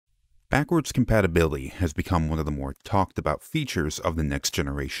Backwards compatibility has become one of the more talked about features of the next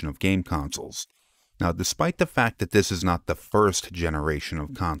generation of game consoles. Now, despite the fact that this is not the first generation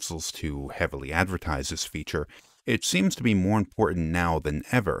of consoles to heavily advertise this feature, it seems to be more important now than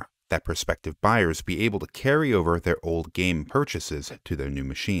ever that prospective buyers be able to carry over their old game purchases to their new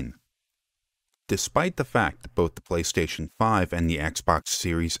machine. Despite the fact that both the PlayStation 5 and the Xbox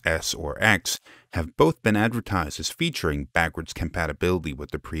Series S or X have both been advertised as featuring backwards compatibility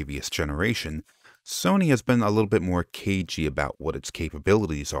with the previous generation, Sony has been a little bit more cagey about what its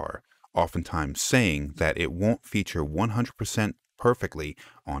capabilities are, oftentimes saying that it won't feature 100% perfectly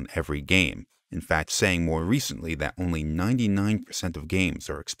on every game. In fact, saying more recently that only 99% of games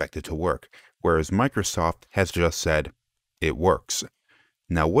are expected to work, whereas Microsoft has just said, it works.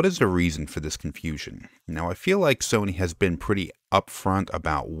 Now, what is the reason for this confusion? Now, I feel like Sony has been pretty upfront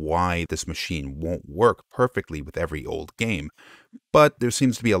about why this machine won't work perfectly with every old game, but there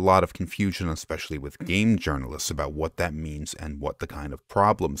seems to be a lot of confusion, especially with game journalists, about what that means and what the kind of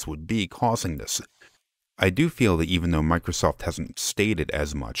problems would be causing this. I do feel that even though Microsoft hasn't stated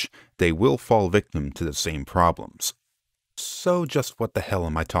as much, they will fall victim to the same problems. So just what the hell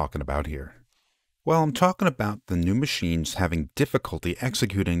am I talking about here? Well, I'm talking about the new machines having difficulty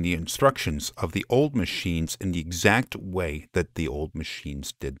executing the instructions of the old machines in the exact way that the old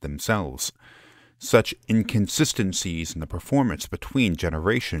machines did themselves. Such inconsistencies in the performance between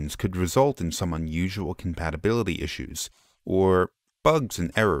generations could result in some unusual compatibility issues, or bugs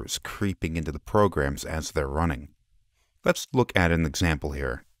and errors creeping into the programs as they're running. Let's look at an example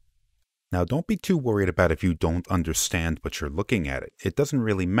here. Now, don't be too worried about if you don't understand what you're looking at. It doesn't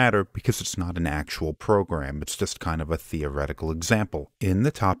really matter because it's not an actual program. It's just kind of a theoretical example. In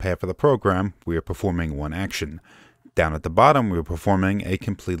the top half of the program, we are performing one action. Down at the bottom, we are performing a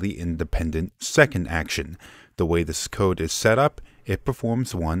completely independent second action. The way this code is set up, it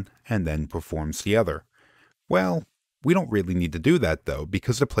performs one and then performs the other. Well, we don't really need to do that though,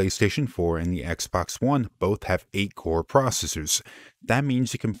 because the PlayStation 4 and the Xbox One both have 8 core processors. That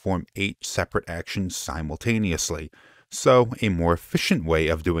means you can perform 8 separate actions simultaneously. So a more efficient way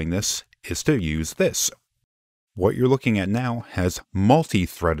of doing this is to use this. What you're looking at now has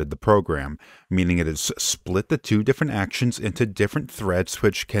multi-threaded the program, meaning it has split the 2 different actions into different threads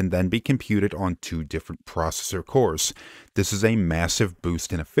which can then be computed on 2 different processor cores. This is a massive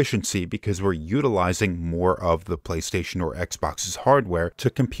boost in efficiency because we're utilizing more of the PlayStation or Xbox's hardware to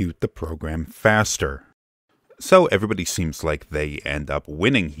compute the program faster. So everybody seems like they end up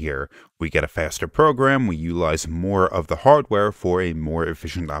winning here. We get a faster program, we utilize more of the hardware for a more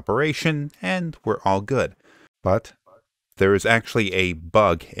efficient operation, and we're all good. But there is actually a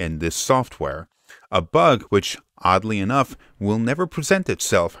bug in this software. A bug which, oddly enough, will never present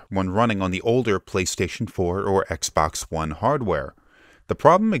itself when running on the older PlayStation 4 or Xbox One hardware. The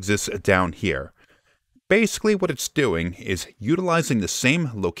problem exists down here. Basically what it's doing is utilizing the same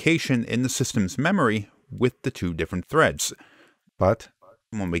location in the system's memory with the 2 different threads. But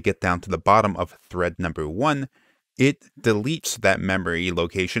when we get down to the bottom of thread number 1, it deletes that memory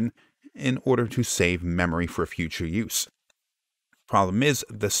location in order to save memory for future use. Problem is,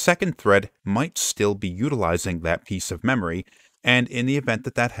 the second thread might still be utilizing that piece of memory, and in the event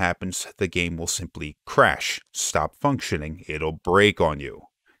that that happens, the game will simply crash, stop functioning, it'll break on you.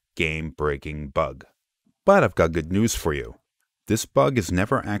 Game-breaking bug. But I've got good news for you. This bug is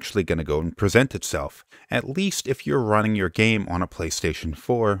never actually going to go and present itself, at least if you're running your game on a PlayStation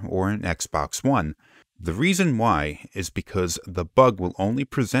 4 or an Xbox One. The reason why is because the bug will only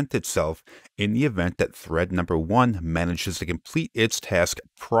present itself in the event that thread number 1 manages to complete its task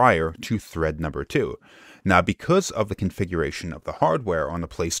prior to thread number 2. Now, because of the configuration of the hardware on the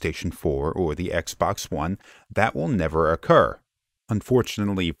PlayStation 4 or the Xbox One, that will never occur.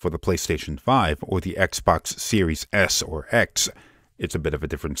 Unfortunately for the PlayStation 5 or the Xbox Series S or X, it's a bit of a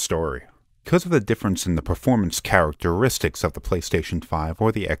different story. Because of the difference in the performance characteristics of the PlayStation 5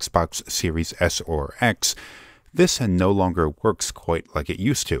 or the Xbox Series S or X, this no longer works quite like it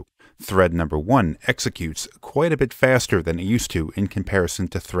used to. Thread number 1 executes quite a bit faster than it used to in comparison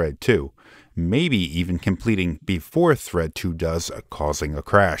to thread 2, maybe even completing before thread 2 does, causing a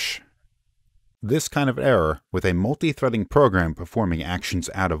crash. This kind of error, with a multi-threading program performing actions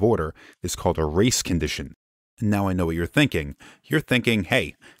out of order, is called a race condition. Now I know what you're thinking. You're thinking,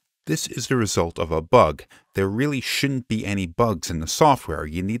 hey, this is the result of a bug. There really shouldn't be any bugs in the software.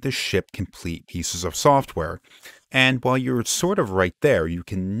 You need to ship complete pieces of software. And while you're sort of right there, you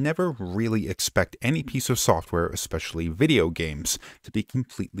can never really expect any piece of software, especially video games, to be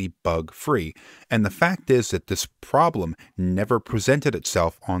completely bug-free. And the fact is that this problem never presented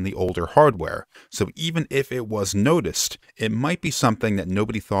itself on the older hardware. So even if it was noticed, it might be something that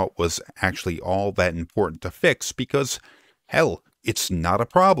nobody thought was actually all that important to fix because, hell, it's not a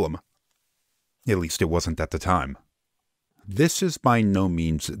problem. At least it wasn't at the time. This is by no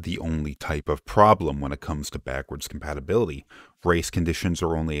means the only type of problem when it comes to backwards compatibility. Race conditions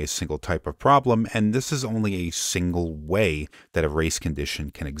are only a single type of problem, and this is only a single way that a race condition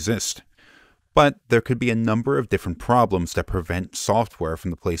can exist. But there could be a number of different problems that prevent software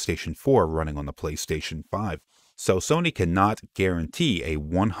from the PlayStation 4 running on the PlayStation 5. So Sony cannot guarantee a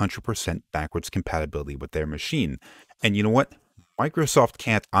 100% backwards compatibility with their machine. And you know what? Microsoft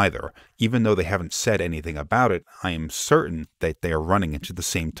can't either. Even though they haven't said anything about it, I am certain that they are running into the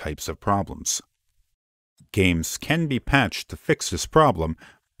same types of problems. Games can be patched to fix this problem,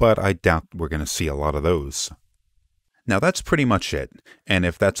 but I doubt we're going to see a lot of those. Now that's pretty much it, and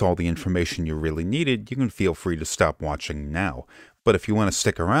if that's all the information you really needed, you can feel free to stop watching now. But if you want to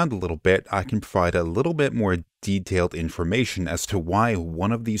stick around a little bit, I can provide a little bit more detailed information as to why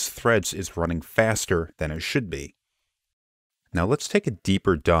one of these threads is running faster than it should be. Now let's take a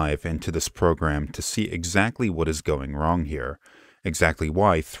deeper dive into this program to see exactly what is going wrong here, exactly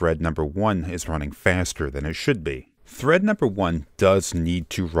why thread number 1 is running faster than it should be. Thread number 1 does need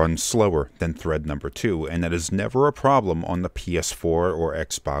to run slower than thread number 2, and that is never a problem on the PS4 or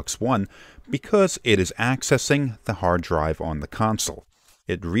Xbox One because it is accessing the hard drive on the console.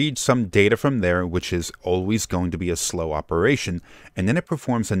 It reads some data from there, which is always going to be a slow operation, and then it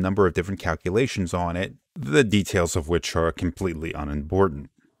performs a number of different calculations on it, the details of which are completely unimportant.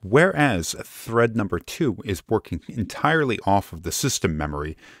 Whereas thread number 2 is working entirely off of the system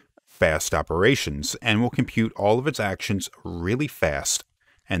memory, fast operations, and will compute all of its actions really fast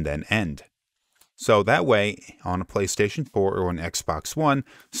and then end. So that way, on a PlayStation 4 or an Xbox One,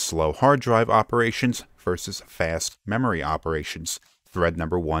 slow hard drive operations versus fast memory operations. Thread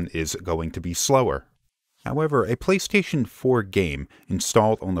number 1 is going to be slower. However, a PlayStation 4 game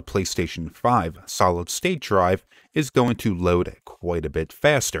installed on the PlayStation 5 solid-state drive is going to load quite a bit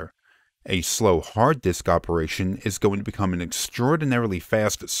faster. A slow hard disk operation is going to become an extraordinarily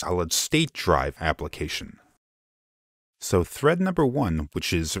fast solid-state drive application. So thread number 1,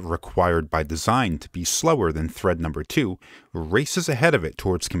 which is required by design to be slower than thread number 2, races ahead of it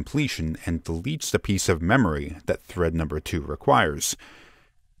towards completion and deletes the piece of memory that thread number 2 requires.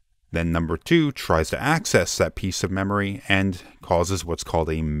 Then number 2 tries to access that piece of memory and causes what's called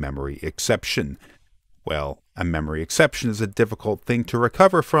a memory exception. Well, a memory exception is a difficult thing to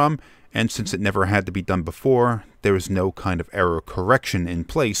recover from, and since it never had to be done before, there is no kind of error correction in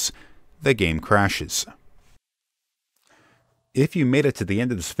place. The game crashes. If you made it to the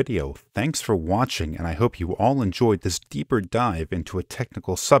end of this video, thanks for watching, and I hope you all enjoyed this deeper dive into a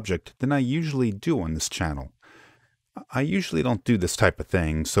technical subject than I usually do on this channel. I usually don't do this type of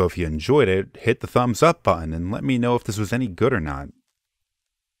thing, so if you enjoyed it, hit the thumbs up button and let me know if this was any good or not.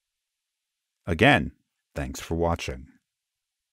 Again, thanks for watching.